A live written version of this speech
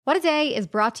What a Day is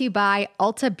brought to you by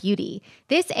Ulta Beauty.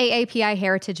 This AAPI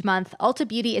Heritage Month, Ulta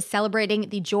Beauty is celebrating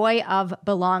the joy of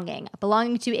belonging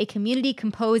to a community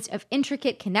composed of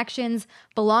intricate connections,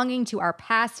 belonging to our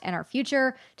past and our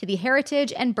future, to the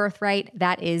heritage and birthright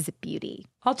that is beauty.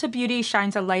 Ulta Beauty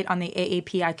shines a light on the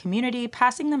AAPI community,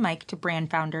 passing the mic to brand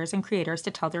founders and creators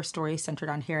to tell their stories centered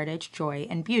on heritage, joy,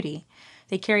 and beauty.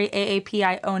 They carry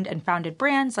AAPI-owned and founded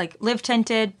brands like Live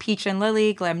Tinted, Peach and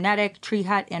Lily, Glamnetic, Tree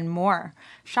Hut, and more.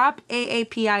 Shop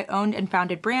AAPI-owned and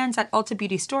founded brands at Ulta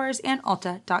Beauty stores and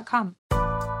Ulta.com.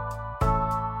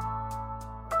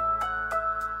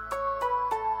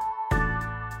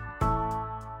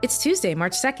 It's Tuesday,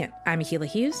 March 2nd. I'm Akila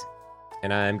Hughes.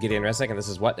 And I'm Gideon Resnick, and this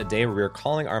is What a Day, where we're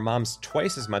calling our moms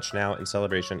twice as much now in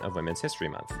celebration of Women's History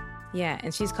Month. Yeah,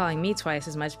 and she's calling me twice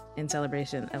as much in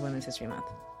celebration of Women's History Month.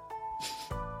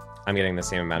 I'm getting the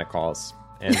same amount of calls.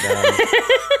 And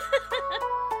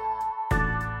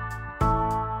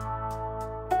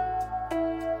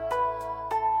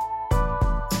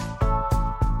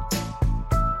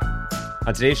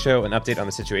on today's show, an update on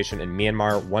the situation in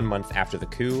Myanmar 1 month after the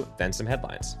coup, then some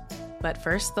headlines. But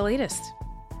first, the latest.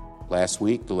 Last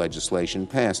week, the legislation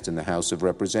passed in the House of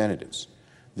Representatives.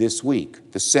 This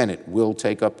week, the Senate will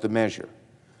take up the measure.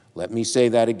 Let me say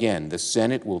that again. The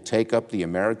Senate will take up the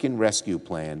American Rescue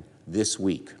Plan this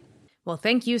week. Well,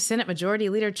 thank you, Senate Majority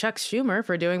Leader Chuck Schumer,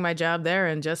 for doing my job there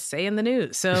and just saying the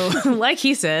news. So, like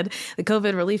he said, the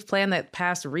COVID relief plan that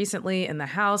passed recently in the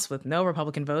House with no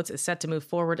Republican votes is set to move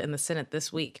forward in the Senate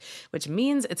this week, which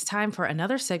means it's time for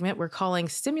another segment we're calling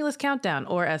Stimulus Countdown,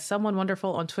 or as someone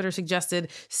wonderful on Twitter suggested,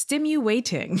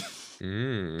 Stimu-waiting.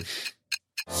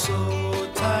 So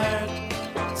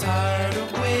tired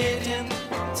of waiting,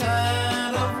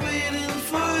 tired of waiting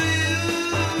for you.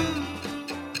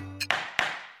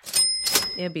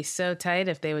 It'd be so tight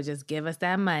if they would just give us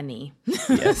that money.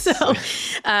 Yes. So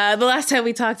the last time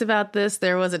we talked about this,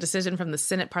 there was a decision from the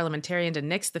Senate parliamentarian to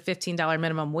nix the $15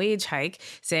 minimum wage hike,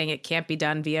 saying it can't be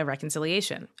done via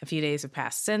reconciliation. A few days have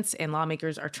passed since, and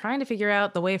lawmakers are trying to figure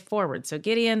out the way forward. So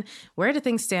Gideon, where do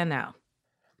things stand now?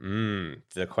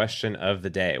 The question of the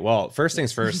day. Well, first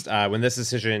things first, when this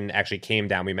decision actually came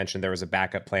down, we mentioned there was a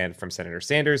backup plan from Senator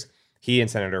Sanders. He and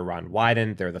Senator Ron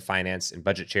Wyden, they're the finance and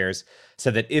budget chairs,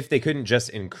 said that if they couldn't just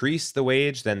increase the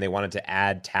wage, then they wanted to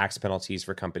add tax penalties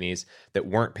for companies that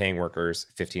weren't paying workers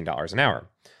 $15 an hour.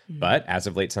 But as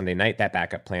of late Sunday night, that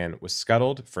backup plan was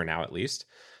scuttled, for now at least.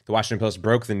 The Washington Post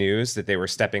broke the news that they were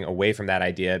stepping away from that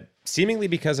idea, seemingly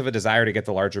because of a desire to get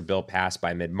the larger bill passed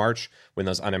by mid-March when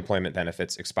those unemployment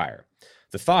benefits expire.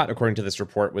 The thought, according to this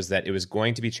report, was that it was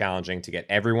going to be challenging to get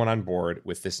everyone on board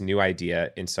with this new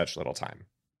idea in such little time.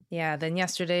 Yeah, then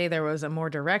yesterday there was a more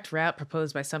direct route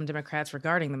proposed by some Democrats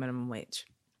regarding the minimum wage.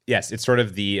 Yes, it's sort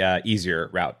of the easier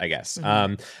route, I guess.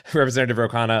 Representative Ro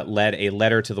Khanna led a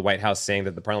letter to the White House saying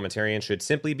that the parliamentarian should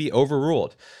simply be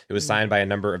overruled. It was signed by a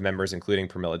number of members, including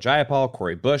Pramila Jayapal,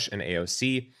 Cori Bush, and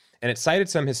AOC, and it cited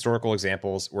some historical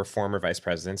examples where former vice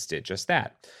presidents did just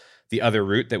that. The other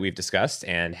route that we've discussed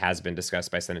and has been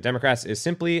discussed by Senate Democrats is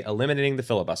simply eliminating the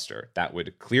filibuster. That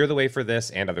would clear the way for this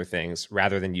and other things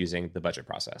rather than using the budget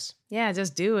process. Yeah,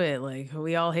 just do it. Like,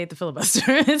 we all hate the filibuster.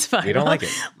 It's fine. We don't like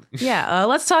it. Yeah,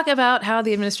 let's talk about how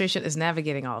the administration is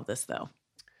navigating all of this, though.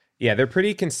 Yeah, they're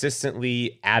pretty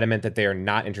consistently adamant that they are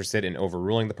not interested in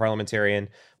overruling the parliamentarian.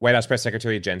 White House Press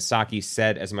Secretary Jen Psaki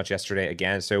said as much yesterday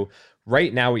again. So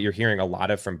right now, what you're hearing a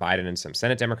lot of from Biden and some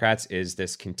Senate Democrats is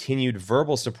this continued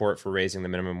verbal support for raising the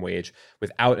minimum wage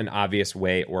without an obvious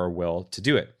way or will to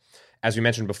do it. As we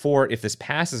mentioned before, if this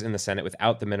passes in the Senate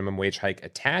without the minimum wage hike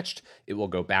attached, it will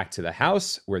go back to the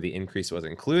House where the increase was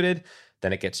included.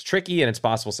 Then it gets tricky, and it's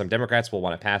possible some Democrats will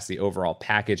want to pass the overall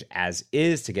package as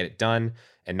is to get it done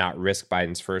and not risk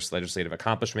Biden's first legislative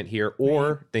accomplishment here,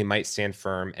 or they might stand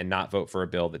firm and not vote for a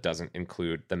bill that doesn't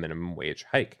include the minimum wage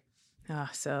hike.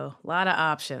 So a lot of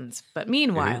options. But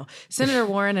meanwhile, Senator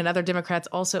Warren and other Democrats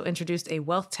also introduced a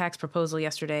wealth tax proposal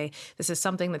yesterday. This is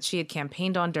something that she had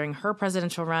campaigned on during her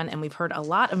presidential run, and we've heard a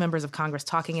lot of members of Congress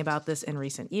talking about this in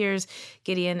recent years.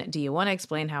 Gideon, do you want to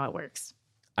explain how it works?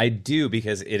 I do,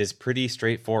 because it is pretty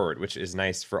straightforward, which is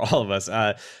nice for all of us.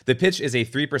 The pitch is a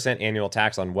 3% annual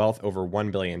tax on wealth over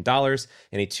 $1 billion and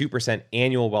a 2%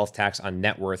 annual wealth tax on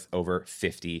net worth over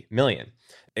 $50 million.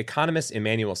 Economists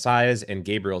Emmanuel Saez and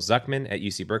Gabriel Zuckman at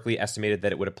UC Berkeley estimated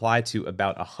that it would apply to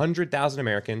about 100,000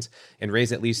 Americans and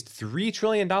raise at least $3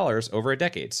 trillion over a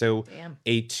decade. So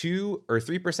a 2 or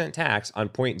 3% tax on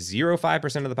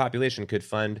 0.05% of the population could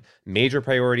fund major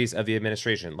priorities of the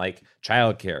administration, like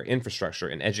childcare, infrastructure,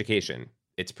 and education.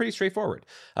 It's pretty straightforward.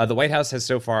 The White House has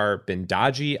so far been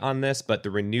dodgy on this, but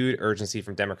the renewed urgency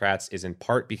from Democrats is in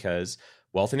part because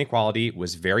Wealth inequality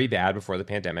was very bad before the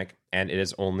pandemic, and it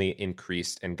has only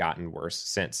increased and gotten worse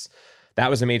since. That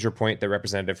was a major point that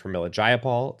Representative Pramila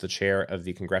Jayapal, the chair of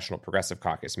the Congressional Progressive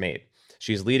Caucus, made.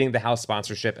 She's leading the House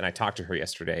sponsorship, and I talked to her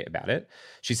yesterday about it.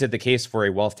 She said the case for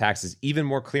a wealth tax is even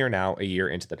more clear now, a year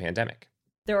into the pandemic.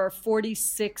 There are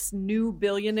 46 new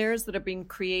billionaires that are being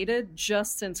created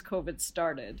just since COVID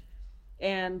started.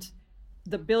 And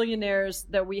the billionaires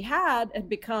that we had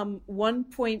become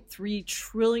 $1.3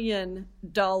 trillion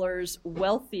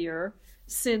wealthier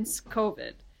since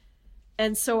COVID.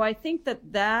 And so I think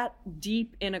that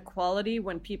deep inequality,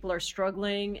 when people are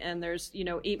struggling and there's,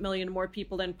 8 million more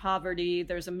people in poverty,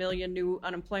 there's 1 million new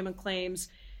unemployment claims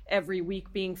every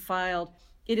week being filed,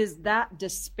 it is that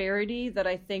disparity that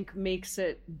I think makes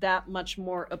it that much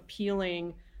more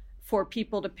appealing for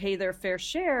people to pay their fair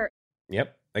share.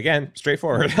 Yep. Again,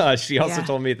 straightforward. She also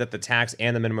told me that the tax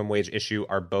and the minimum wage issue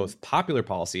are both popular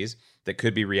policies that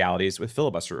could be realities with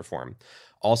filibuster reform.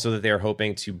 Also, that they are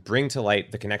hoping to bring to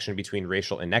light the connection between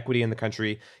racial inequity in the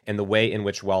country and the way in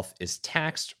which wealth is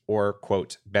taxed, or,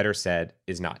 quote, better said,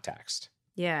 is not taxed.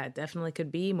 Yeah, it definitely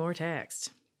could be more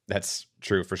taxed. That's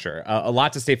true for sure. A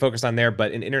lot to stay focused on there,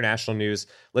 but in international news,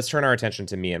 let's turn our attention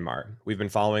to Myanmar. We've been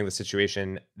following the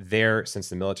situation there since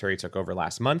the military took over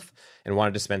last month and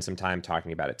wanted to spend some time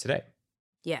talking about it today.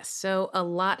 Yes, so a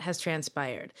lot has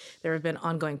transpired. There have been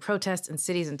ongoing protests in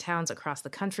cities and towns across the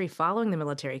country following the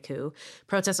military coup.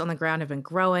 Protests on the ground have been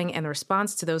growing, and the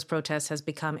response to those protests has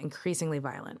become increasingly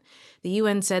violent. The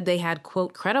UN said they had,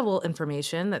 quote, credible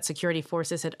information that security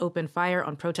forces had opened fire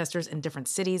on protesters in different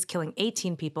cities, killing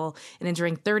 18 people and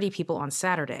injuring 30 people on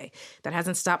Saturday. That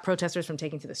hasn't stopped protesters from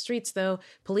taking to the streets, though.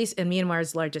 Police in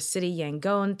Myanmar's largest city,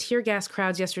 Yangon, tear gassed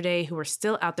crowds yesterday who were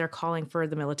still out there calling for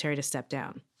the military to step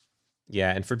down.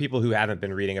 Yeah, and for people who haven't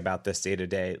been reading about this day to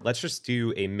day, let's just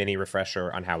do a mini refresher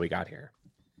on how we got here.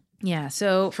 Yeah,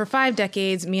 so for 5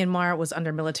 decades, Myanmar was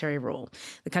under military rule.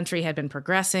 The country had been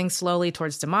progressing slowly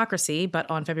towards democracy, but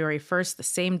on February 1st, the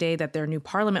same day that their new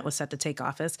parliament was set to take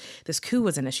office, this coup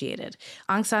was initiated.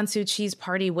 Aung San Suu Kyi's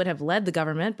party would have led the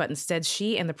government, but instead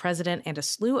she and the president and a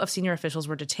slew of senior officials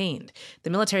were detained.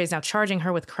 The military is now charging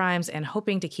her with crimes and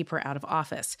hoping to keep her out of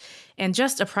office. And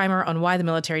just a primer on why the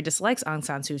military dislikes Aung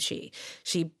San Suu Kyi.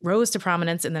 She rose to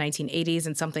prominence in the 1980s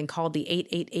in something called the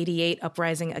 8888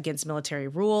 Uprising Against Military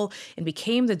Rule, and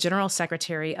became the General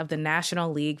Secretary of the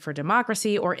National League for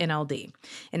Democracy, or NLD.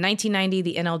 In 1990,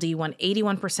 the NLD won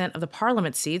 81% of the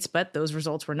parliament seats, but those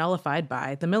results were nullified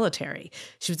by the military.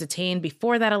 She was detained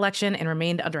before that election and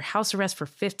remained under house arrest for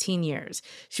 15 years.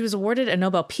 She was awarded a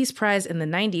Nobel Peace Prize in the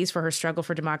 90s for her struggle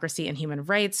for democracy and human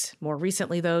rights. More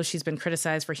recently, though, she's been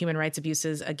criticized for human rights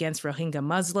abuses against Rohingya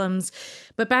Muslims.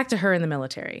 But back to her in the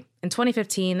military. In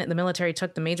 2015, the military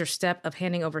took the major step of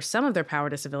handing over some of their power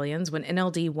to civilians when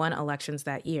NLD won elections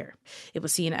that year. It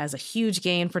was seen as a huge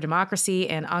gain for democracy,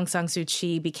 and Aung San Suu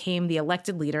Kyi became the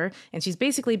elected leader, and she's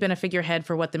basically been a figurehead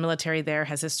for what the military there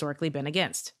has historically been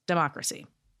against: democracy.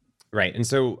 Right. And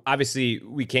so obviously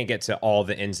we can't get to all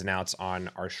the ins and outs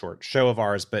on our short show of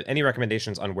ours, but any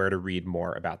recommendations on where to read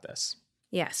more about this?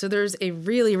 Yeah, so there's a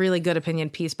really, really good opinion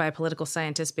piece by a political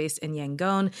scientist based in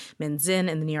Yangon, Min Zin,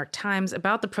 in the New York Times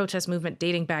about the protest movement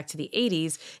dating back to the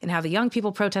 80s and how the young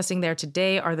people protesting there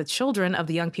today are the children of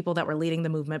the young people that were leading the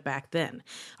movement back then.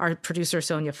 Our producer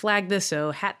Sonia flagged this,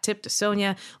 so hat tip to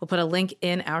Sonia. We'll put a link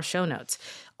in our show notes.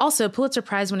 Also, Pulitzer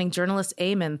Prize-winning journalist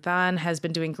A. Min Than has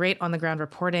been doing great on-the-ground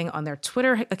reporting on their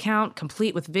Twitter account,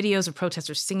 complete with videos of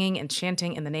protesters singing and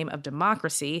chanting in the name of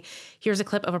democracy. Here's a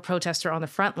clip of a protester on the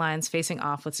front lines facing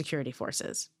off with security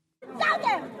forces.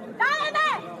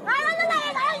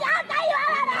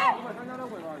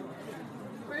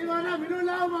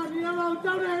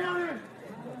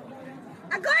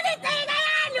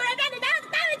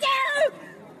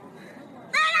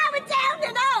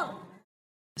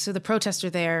 So the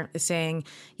protester there is saying,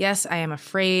 yes, I am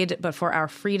afraid, but for our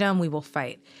freedom, we will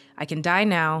fight. I can die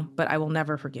now, but I will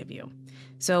never forgive you.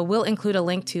 So we'll include a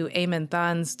link to A. Min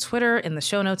Than's Twitter in the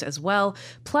show notes as well.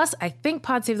 Plus, I think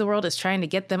Pod Save the World is trying to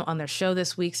get them on their show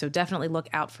this week, so definitely look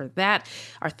out for that.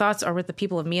 Our thoughts are with the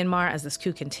people of Myanmar as this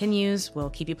coup continues. We'll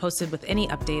keep you posted with any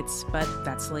updates, but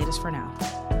that's the latest for now.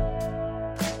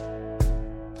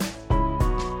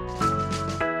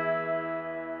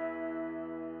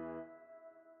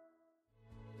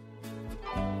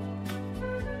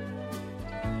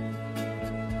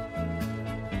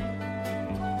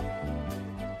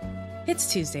 It's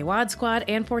Tuesday, WAD Squad,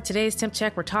 and for today's Temp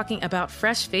Check, we're talking about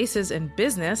fresh faces in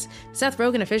business. Seth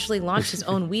Rogen officially launched his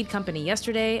own weed company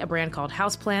yesterday, a brand called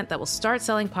Houseplant that will start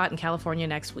selling pot in California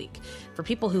next week. For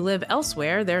people who live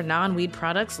elsewhere, their non-weed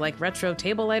products like retro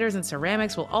table lighters and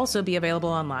ceramics will also be available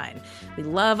online. We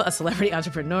love a celebrity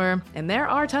entrepreneur, and there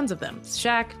are tons of them.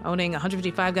 Shaq, owning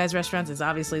 155 Guys restaurants, is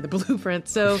obviously the blueprint.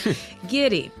 So,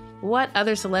 Giddy, what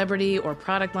other celebrity or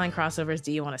product line crossovers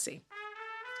do you want to see?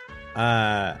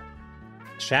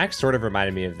 Shaq sort of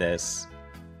reminded me of this.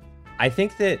 I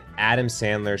think that Adam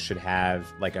Sandler should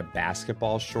have like a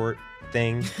basketball short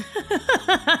thing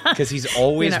because he's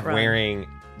always wearing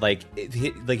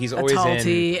he's always tall in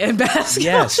tee and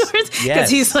basketball shorts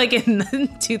because he's like in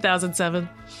 2007.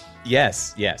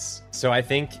 Yes. So I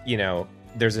think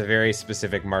there's a very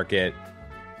specific market.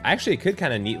 Actually, it could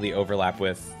kind of neatly overlap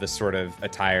with the sort of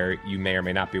attire you may or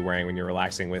may not be wearing when you're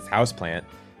relaxing with Houseplant.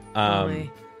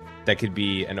 That could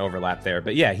be an overlap there.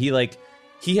 But yeah, he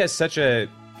has such a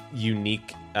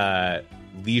unique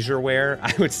leisure wear,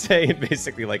 I would say, in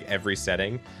basically like every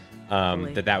setting,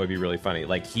 that would be really funny.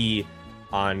 Like he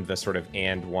on the sort of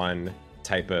and one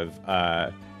type of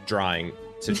drawing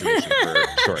situation for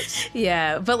shorts.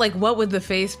 Yeah, but like what would the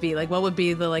face be? Like what would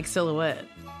be the like silhouette?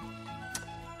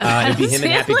 It'd be him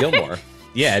and Happy Gilmore.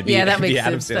 Yeah, it'd be Adam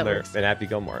Sandler and Happy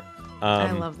Gilmore.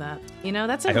 I love that.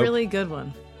 That's a really good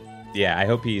one. Yeah, I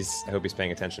hope he's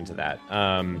paying attention to that.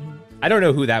 I don't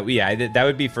know who that would. Yeah, that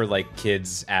would be for like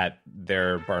kids at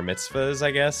their bar mitzvahs,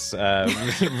 I guess.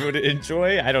 Would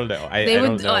enjoy. I don't know. I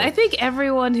don't know. I think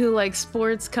everyone who likes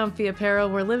sports comfy apparel,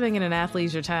 we're living in an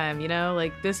athleisure time.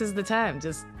 Like this is the time.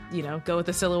 Just go with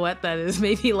a silhouette that is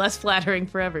maybe less flattering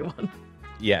for everyone.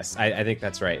 Yes, I think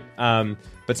that's right.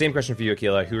 But same question for you,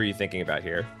 Akilah. Who are you thinking about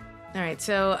here? All right,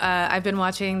 so I've been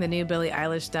watching the new Billie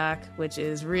Eilish doc, which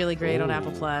is really great on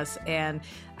Apple Plus, and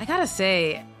I gotta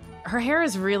say, her hair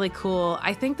is really cool.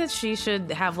 I think that she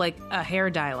should have like a hair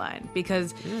dye line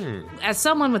because as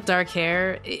someone with dark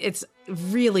hair, it's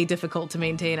really difficult to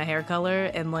maintain a hair color,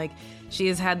 and like she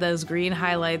has had those green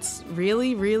highlights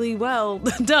really, really well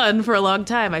done for a long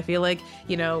time. I feel like,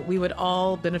 we would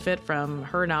all benefit from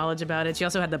her knowledge about it. She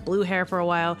also had the blue hair for a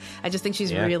while. I just think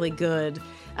she's really good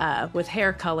with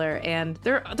hair color, and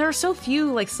there are so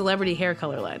few like celebrity hair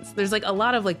color lines. There's like a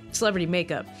lot of like celebrity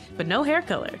makeup, but no hair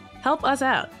color. Help us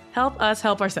out. Help us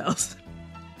help ourselves.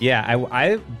 Yeah,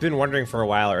 I've been wondering for a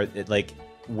while,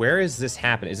 where is this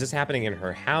happening? Is this happening in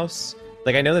her house?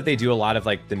 Like, I know that they do a lot of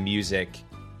like the music,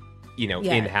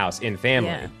 in-house, in family.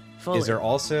 Yeah. Fully. Is there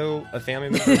also a family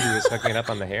member who is hooking it up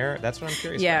on the hair? That's what I'm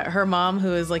curious about. Her mom,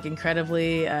 who is like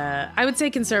incredibly, I would say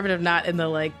conservative, not in the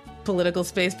like political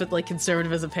space, but like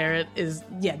conservative as a parent, is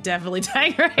definitely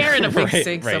tying her hair in a big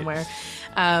sink somewhere.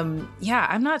 I'm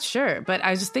not sure, but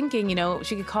I was just thinking,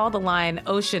 she could call the line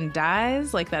Ocean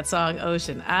Dyes, like that song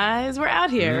Ocean Eyes. We're out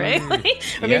here, right?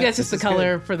 Or maybe that's just the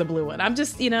color for the blue one. I'm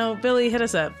just, Billy, hit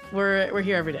us up. We're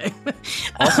here every day.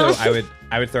 Also,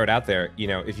 I would throw it out there,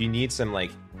 if you need some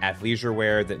like athleisure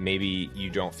wear that maybe you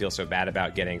don't feel so bad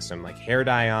about getting some like hair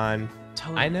dye on.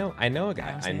 Totally. I know a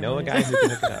guy. I know a guy who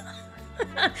can hook it up.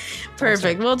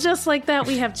 Perfect. Well, just like that,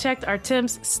 we have checked our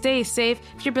temps. Stay safe.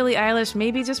 If you're Billie Eilish,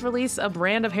 maybe just release a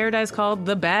brand of hair dyes called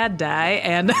The Bad Dye,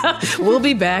 and we'll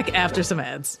be back after some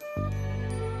ads.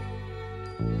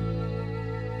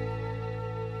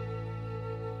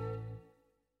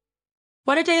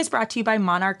 What a Day is brought to you by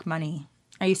Monarch Money.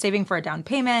 Are you saving for a down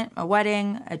payment, a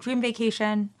wedding, a dream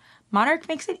vacation? Monarch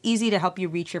makes it easy to help you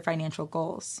reach your financial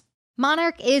goals.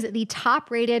 Monarch is the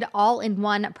top-rated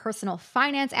all-in-one personal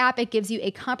finance app. It gives you a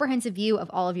comprehensive view of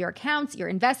all of your accounts, your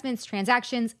investments,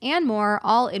 transactions, and more,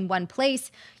 all in one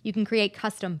place. You can create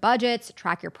custom budgets,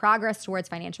 track your progress towards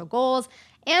financial goals,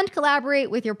 and collaborate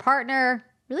with your partner.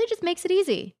 Really just makes it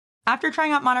easy. After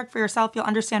trying out Monarch for yourself, you'll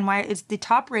understand why it's the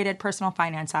top-rated personal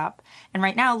finance app. And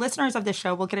right now, listeners of this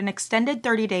show will get an extended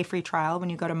 30-day free trial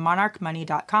when you go to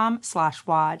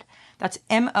monarchmoney.com/WAD. That's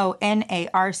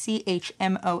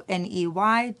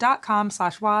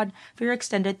monarchmoney.com/WAD for your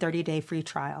extended 30-day free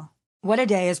trial. What a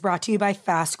Day is brought to you by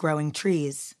Fast Growing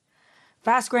Trees.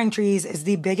 Fast Growing Trees is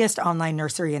the biggest online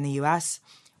nursery in the U.S.,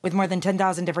 with more than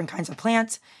 10,000 different kinds of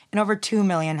plants and over 2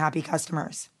 million happy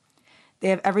customers. They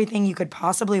have everything you could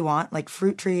possibly want, like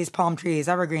fruit trees, palm trees,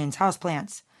 evergreens,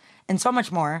 houseplants, and so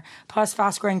much more. Plus,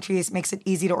 Fast Growing Trees makes it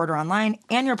easy to order online,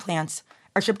 and your plants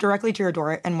are shipped directly to your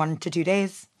door in 1 to 2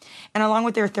 days. And along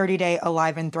with their 30-day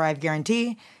Alive and Thrive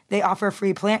guarantee, they offer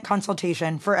free plant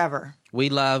consultation forever. We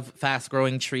love Fast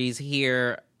Growing Trees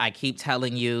here. I keep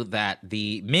telling you that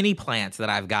the mini plants that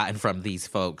I've gotten from these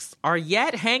folks are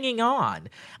yet hanging on.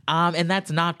 And that's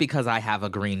not because I have a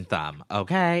green thumb,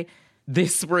 okay?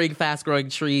 This spring, Fast Growing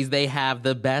Trees, they have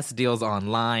the best deals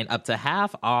online, up to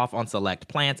half off on select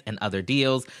plants and other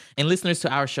deals. And listeners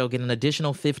to our show get an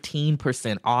additional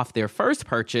 15% off their first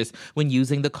purchase when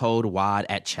using the code WAD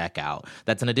at checkout.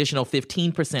 That's an additional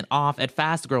 15% off at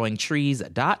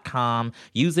fastgrowingtrees.com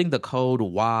using the code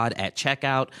WAD at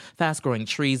checkout.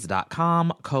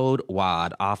 Fastgrowingtrees.com, code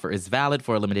WAD. Offer is valid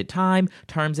for a limited time.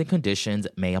 Terms and conditions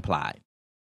may apply.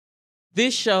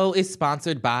 This show is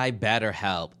sponsored by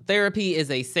BetterHelp. Therapy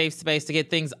is a safe space to get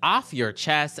things off your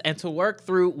chest and to work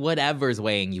through whatever's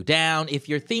weighing you down. If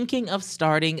you're thinking of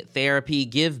starting therapy,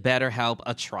 give BetterHelp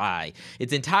a try.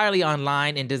 It's entirely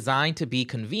online and designed to be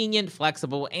convenient,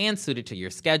 flexible, and suited to your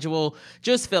schedule.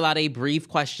 Just fill out a brief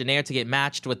questionnaire to get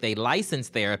matched with a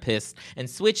licensed therapist and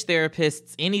switch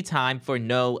therapists anytime for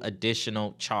no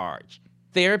additional charge.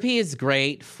 Therapy is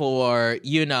great for,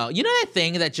 you know that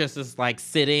thing that just is like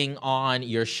sitting on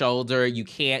your shoulder, you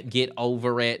can't get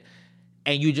over it,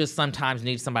 and you just sometimes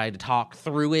need somebody to talk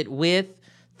through it with?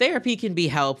 Therapy can be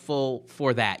helpful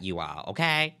for that, you all,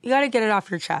 okay? You got to get it off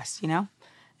your chest, And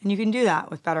you can do that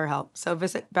with BetterHelp. So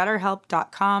visit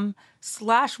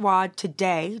betterhelp.com/WAD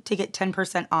today to get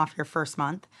 10% off your first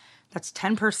month. That's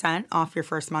 10% off your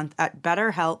first month at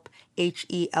BetterHelp,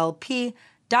 HELP.com/WAD.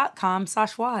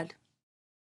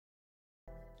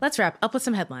 Let's wrap up with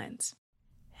some headlines.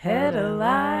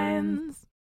 Headlines.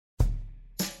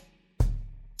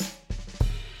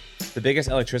 The biggest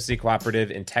electricity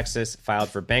cooperative in Texas filed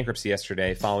for bankruptcy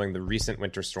yesterday following the recent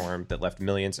winter storm that left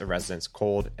millions of residents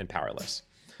cold and powerless.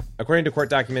 According to court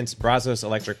documents, Brazos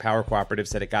Electric Power Cooperative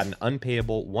said it got an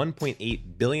unpayable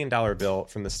 $1.8 billion bill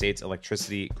from the state's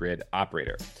electricity grid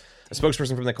operator. A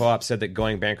spokesperson from the co-op said that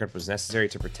going bankrupt was necessary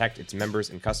to protect its members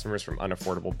and customers from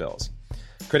unaffordable bills.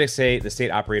 Critics say the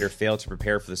state operator failed to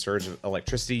prepare for the surge of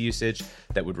electricity usage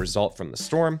that would result from the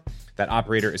storm. That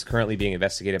operator is currently being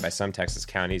investigated by some Texas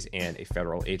counties and a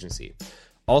federal agency.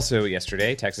 Also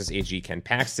yesterday, Texas AG Ken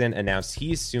Paxton announced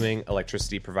he's suing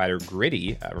electricity provider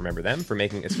Griddy, remember them, for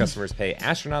making its customers pay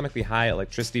astronomically high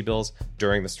electricity bills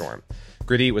during the storm.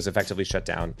 Griddy was effectively shut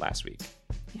down last week.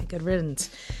 Yeah, good riddance.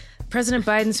 President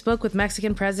Biden spoke with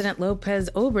Mexican President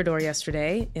López Obrador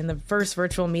yesterday in the first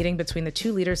virtual meeting between the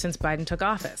two leaders since Biden took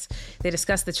office. They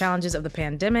discussed the challenges of the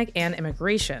pandemic and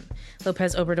immigration.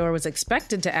 López Obrador was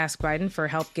expected to ask Biden for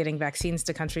help getting vaccines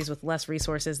to countries with less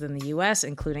resources than the U.S.,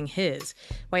 including his.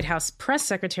 White House Press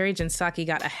Secretary Jen Psaki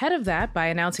got ahead of that by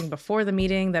announcing before the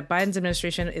meeting that Biden's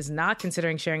administration is not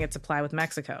considering sharing its supply with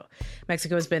Mexico.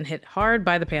 Mexico has been hit hard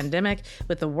by the pandemic,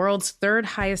 with the world's third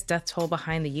highest death toll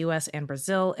behind the U.S. and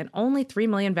Brazil, and only 3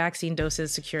 million vaccine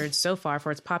doses secured so far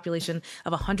for its population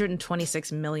of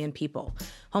 126 million people.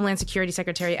 Homeland Security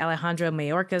Secretary Alejandro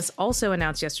Mayorkas also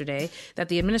announced yesterday that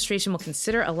the administration will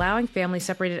consider allowing families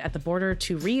separated at the border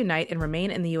to reunite and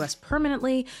remain in the U.S.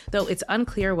 permanently, though it's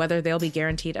unclear whether they'll be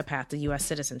guaranteed a path to U.S.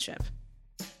 citizenship.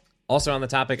 Also on the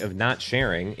topic of not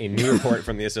sharing, a new report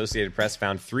from the Associated Press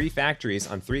found 3 factories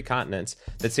on 3 continents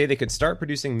that say they could start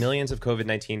producing millions of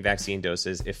COVID-19 vaccine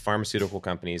doses if pharmaceutical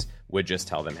companies would just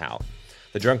tell them how.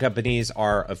 The drug companies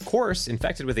are, of course,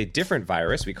 infected with a different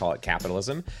virus, we call it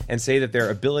capitalism, and say that their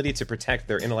ability to protect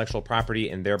their intellectual property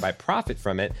and thereby profit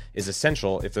from it is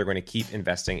essential if they're going to keep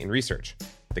investing in research.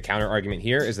 The counter-argument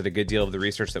here is that a good deal of the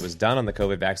research that was done on the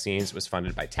COVID vaccines was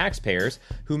funded by taxpayers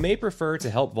who may prefer to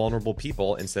help vulnerable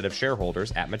people instead of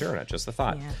shareholders at Moderna. Just a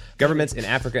thought. Yeah. Governments in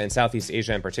Africa and Southeast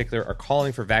Asia in particular are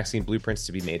calling for vaccine blueprints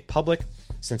to be made public,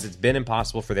 since it's been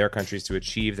impossible for their countries to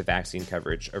achieve the vaccine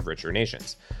coverage of richer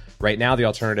nations. Right now, the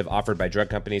alternative offered by drug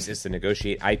companies is to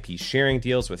negotiate IP sharing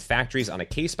deals with factories on a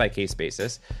case-by-case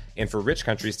basis, and for rich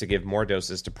countries to give more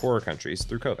doses to poorer countries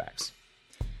through COVAX.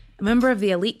 A member of the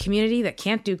elite community that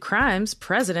can't do crimes,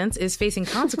 presidents, is facing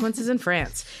consequences in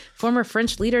France. Former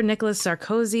French leader Nicolas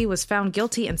Sarkozy was found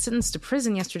guilty and sentenced to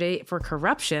prison yesterday for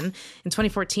corruption. In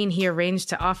 2014, he arranged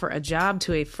to offer a job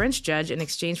to a French judge in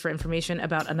exchange for information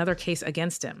about another case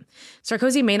against him.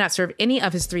 Sarkozy may not serve any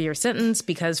of his 3-year sentence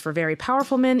because for very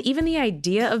powerful men, even the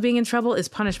idea of being in trouble is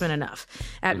punishment enough.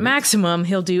 At maximum,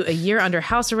 he'll do a year under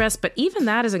house arrest, but even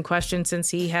that is in question since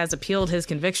he has appealed his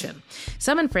conviction.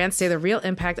 Some in France say the real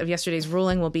impact of yesterday's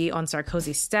ruling will be on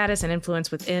Sarkozy's status and influence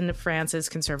within France's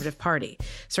Conservative Party.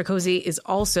 Sarkozy is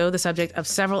also the subject of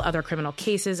several other criminal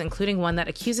cases, including one that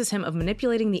accuses him of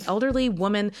manipulating the elderly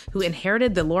woman who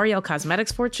inherited the L'Oreal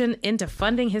Cosmetics fortune into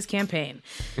funding his campaign.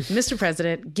 Mr.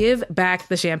 President, give back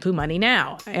the shampoo money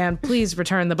now, and please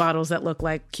return the bottles that look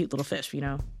like cute little fish. You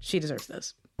know, she deserves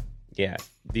those. Yeah,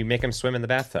 you make him swim in the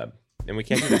bathtub, and we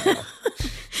can't do that now.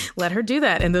 Let her do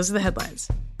that, and those are the headlines.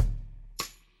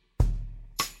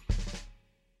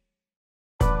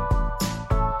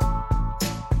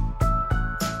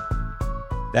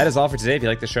 That is all for today. If you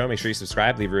like the show, make sure you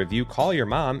subscribe, leave a review, call your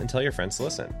mom, and tell your friends to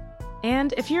listen.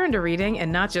 And if you're into reading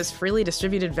and not just freely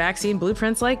distributed vaccine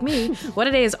blueprints like me, What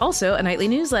a Day is also a nightly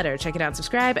newsletter. Check it out and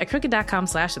subscribe at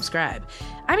crooked.com/subscribe.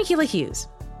 I'm Akilah Hughes.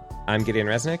 I'm Gideon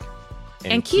Resnick.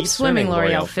 And keep swimming,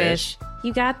 L'Oreal Fish.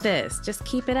 You got this. Just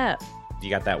keep it up. You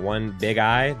got that one big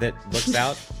eye that looks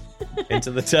out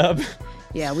into the tub?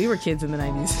 Yeah, we were kids in the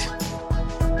 90s.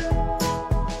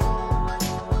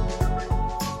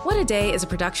 What a Day is a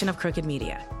production of Crooked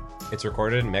Media. It's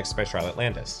recorded and mixed by Charlotte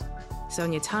Landis.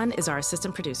 Sonia Tun is our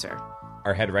assistant producer.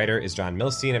 Our head writer is John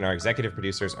Milstein, and our executive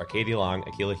producers are Katie Long,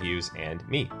 Akilah Hughes, and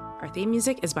me. Our theme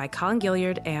music is by Colin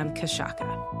Gilliard and Kashaka.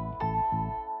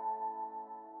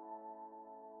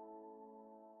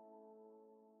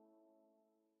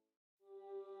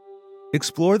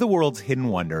 Explore the world's hidden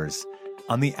wonders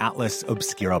on the Atlas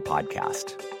Obscura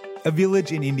podcast. A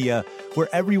village in India where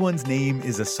everyone's name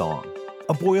is a song.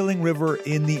 A boiling river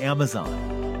in the Amazon.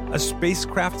 A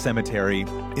spacecraft cemetery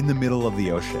in the middle of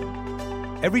the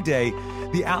ocean. Every day,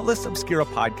 the Atlas Obscura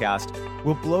podcast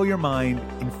will blow your mind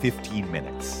in 15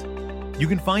 minutes. You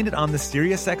can find it on the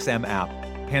SiriusXM app,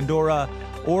 Pandora,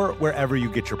 or wherever you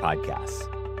get your podcasts.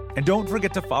 And don't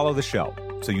forget to follow the show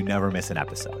so you never miss an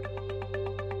episode.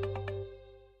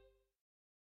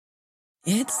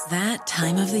 It's that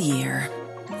time of the year.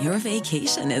 Your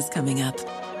vacation is coming up.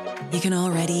 You can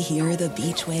already hear the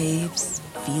beach waves,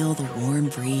 feel the warm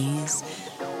breeze,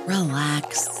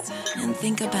 relax, and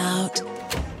think about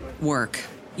work.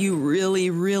 You really,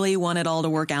 really want it all to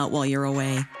work out while you're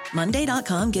away.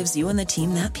 Monday.com gives you and the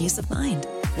team that peace of mind.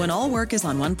 When all work is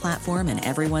on one platform and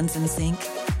everyone's in sync,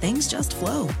 things just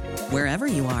flow. Wherever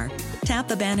you are, tap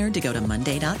the banner to go to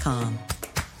Monday.com.